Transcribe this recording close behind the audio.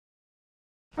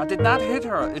I did not hit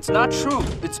her. It's not true.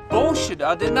 It's bullshit.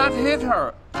 I did not hit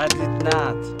her. I did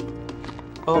not.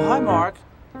 Oh, hi, Mark.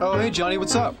 Oh, hey, Johnny,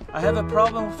 what's up? I have a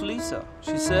problem with Lisa.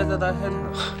 She said that I hit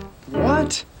her.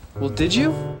 What? Well, did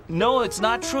you? No, it's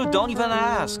not true. Don't even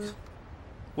ask.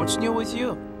 What's new with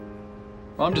you?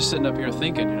 Well, I'm just sitting up here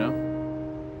thinking, you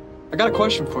know? I got a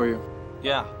question for you.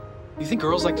 Yeah. You think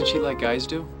girls like to cheat like guys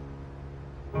do?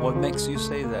 What makes you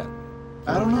say that?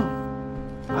 I don't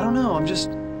know.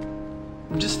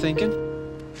 I'm just thinking.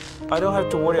 I don't have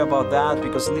to worry about that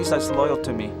because Lisa's loyal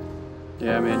to me.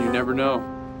 Yeah, man, you never know.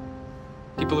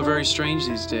 People are very strange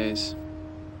these days.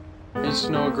 I used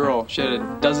to know a girl. She had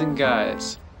a dozen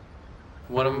guys.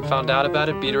 One of them found out about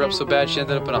it, beat her up so bad she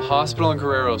ended up in a hospital on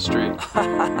Guerrero Street.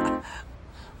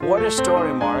 What a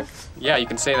story, Mark. Yeah, you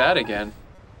can say that again.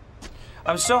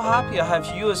 I'm so happy I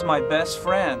have you as my best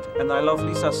friend, and I love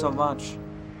Lisa so much.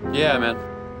 Yeah, man.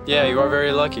 Yeah, you are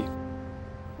very lucky.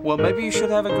 Well, maybe you should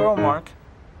have a girl, Mark.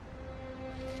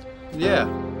 Yeah.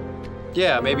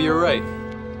 Yeah, maybe you're right.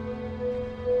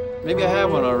 Maybe I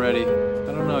have one already.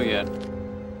 I don't know yet.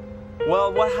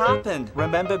 Well, what happened?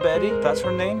 Remember Betty? That's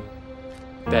her name?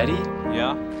 Betty?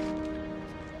 Yeah.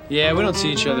 Yeah, we don't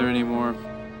see each other anymore.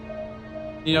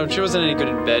 You know, she wasn't any good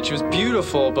in bed. She was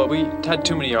beautiful, but we had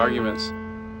too many arguments.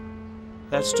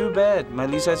 That's too bad. My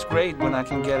Lisa's great when I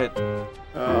can get it.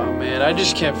 Oh, man, I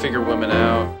just can't figure women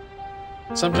out.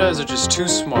 Sometimes they're just too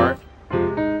smart.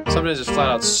 Sometimes they're flat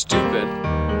out stupid.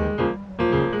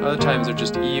 Other times they're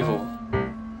just evil.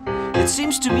 It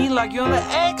seems to me like you're an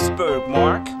expert,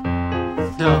 Mark.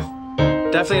 No,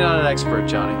 definitely not an expert,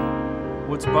 Johnny.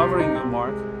 What's bothering you,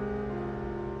 Mark?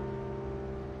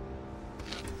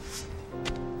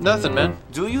 Nothing, man.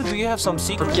 Do you have some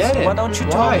secrets? Forget it. Why don't you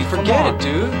tell Why? me? Come Forget on. it,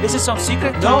 dude. Is it some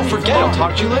secret? No, Tell me. forget it. Come I'll on.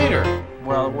 talk to you later.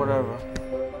 Well, whatever.